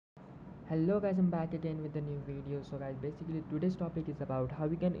Hello guys, I'm back again with a new video. So guys, basically today's topic is about how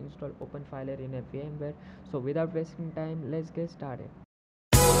we can install Openfiler in a VMware. So without wasting time, let's get started.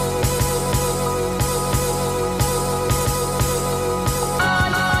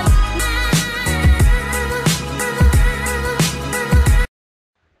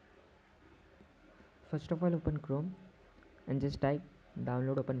 First of all, open Chrome and just type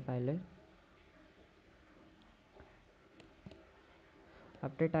download Openfiler.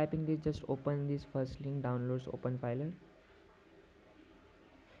 After typing this, just open this first link, downloads Openfiler.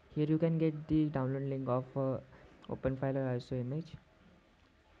 Here you can get the download link of Openfiler ISO image.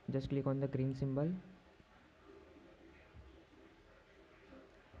 Just click on the green symbol.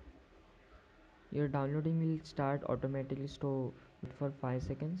 Your downloading will start automatically, so wait for 5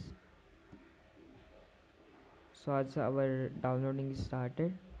 seconds. So as our downloading is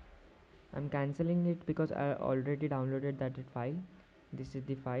started, I'm cancelling it because I already downloaded that file. This is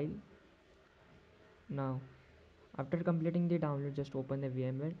the file. Now after completing the download, just open the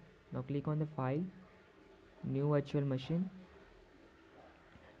VMware. Now click on the file, new virtual machine,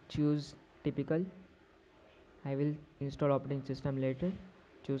 choose typical. I will install operating system later.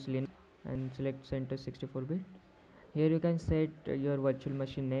 Choose Linux and select center 64-bit. Here you can set your virtual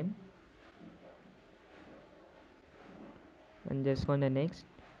machine name and just go on the next.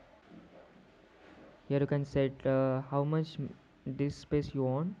 Here you can set how much disk space you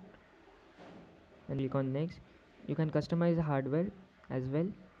want and click on next. You can customize the hardware as well.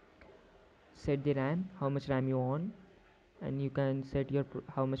 Set the RAM, how much RAM you want, and you can set your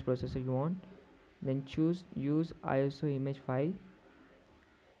how much processor you want. Then choose use ISO image file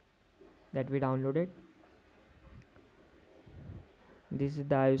that we downloaded. This is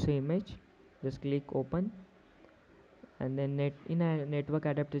the ISO image. Just click open, and then in a network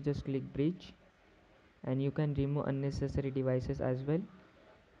adapter, just click bridge, and you can remove unnecessary devices as well.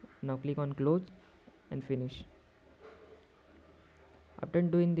 Now click on close and finish. After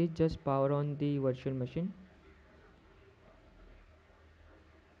doing this, just power on the virtual machine.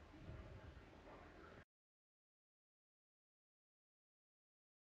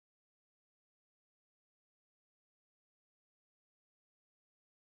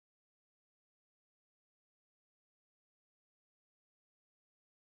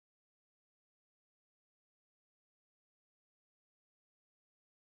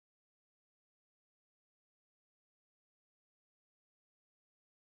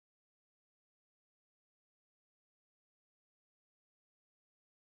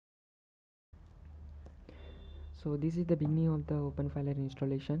 So this is the beginning of the Openfiler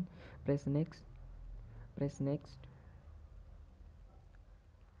installation. Press next, press next.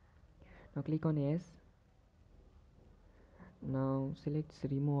 Now click on yes. Now select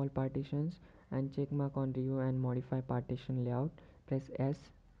remove all partitions and check mark on review and modify partition layout. Press S.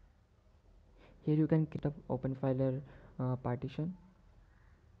 Here you can create a Openfiler partition.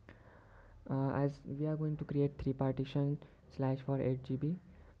 As we are going to create 3 partition, slash for 8 GB,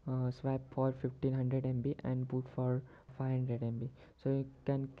 swap for 1500 MB and boot for 500 MB. So you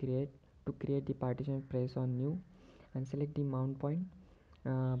can create the partition, press on new and select the mount point.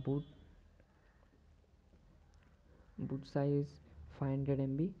 Boot size 500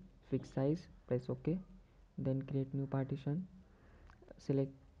 MB, fixed size, press OK. Then create new partition,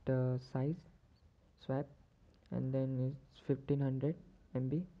 select size, swap, and then it's 1500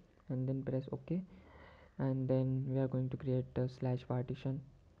 MB, and then press OK. And then we are going to create a slash partition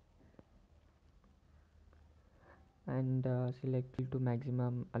and select to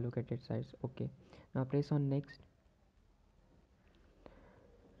maximum allocated size. OK. Now press on next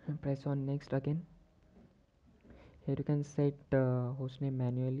and press on next again. Here you can set hostname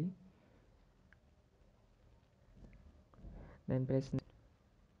manually, then press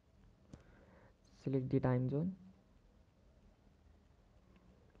select the time zone,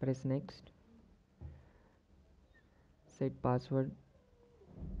 press next, set password,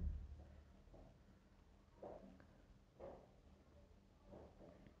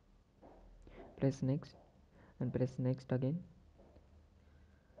 press next and press next again.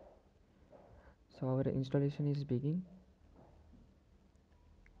 So our installation is beginning.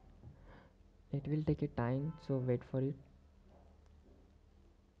 It will take a time, so wait for it.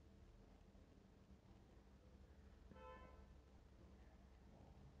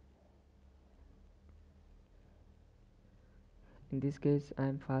 In this case, I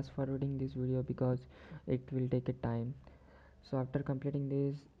am fast forwarding this video because it will take a time. So after completing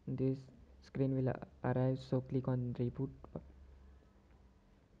this screen will arrive, so click on reboot.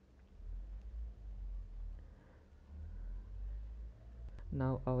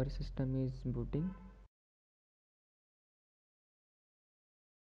 Now our system is booting.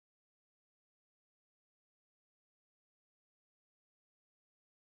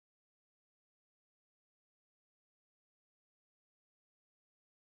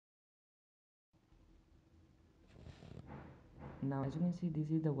 Now as you can see, this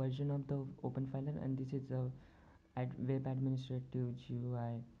is the version of the Openfiler, and this is the web administrative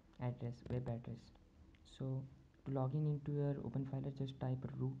GUI address, web address. So to log in into your Openfiler, just type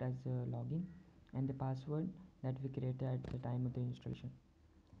root as a login and the password that we created at the time of the installation,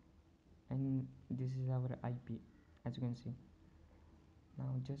 and this is our IP as you can see.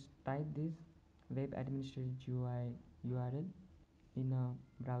 Now just type this web administrative GUI URL in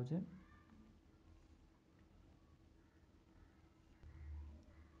a browser.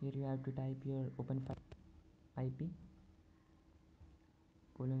 Here you have to type your Openfiler IP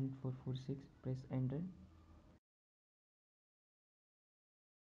colon 446, press enter.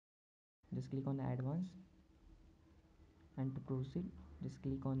 Just click on advanced, and to proceed just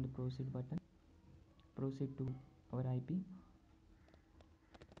click on the proceed button. Proceed to our IP.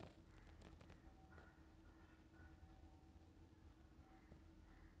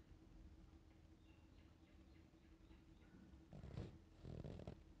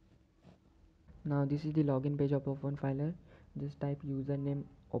 Now this is the login page of Openfiler. Just type username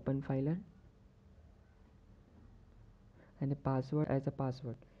Openfiler and the password as a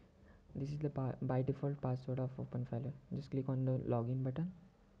password. This is the by default password of Openfiler. Just click on the login button.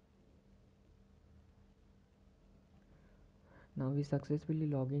 Now we successfully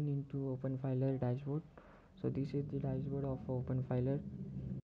log in into Openfiler dashboard. So this is the dashboard of Openfiler.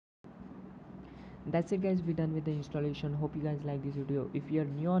 That's it guys, we're done with the installation. Hope you guys like this video. If you are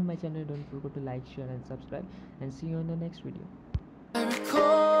new on my channel, don't forget to like, share and subscribe, and see you in the next video.